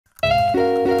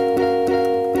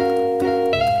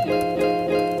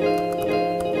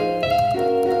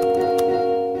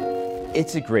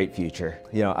It's a great future.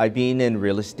 You know, I've been in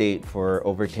real estate for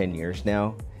over 10 years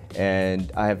now,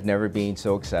 and I have never been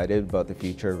so excited about the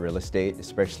future of real estate,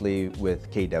 especially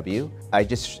with KW. I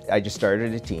just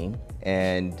started a team,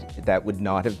 and that would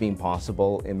not have been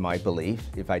possible in my belief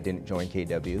if I didn't join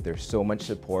KW. There's so much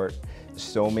support,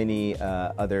 so many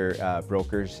other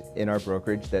brokers in our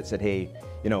brokerage that said, hey,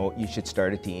 you know, you should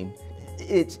start a team.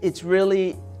 It's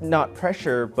really not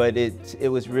pressure, but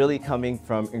it was really coming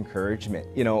from encouragement.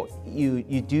 You know,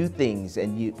 you do things,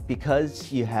 and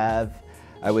because you have,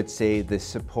 I would say, the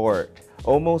support,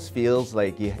 almost feels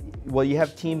like you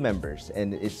have team members,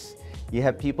 and you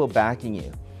have people backing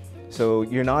you. So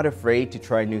you're not afraid to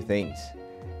try new things.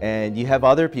 And you have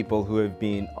other people who have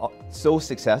been so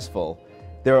successful.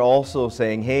 They're also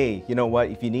saying, hey, you know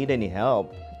what, if you need any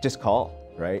help, just call,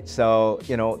 right? So,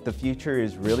 you know, the future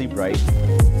is really bright.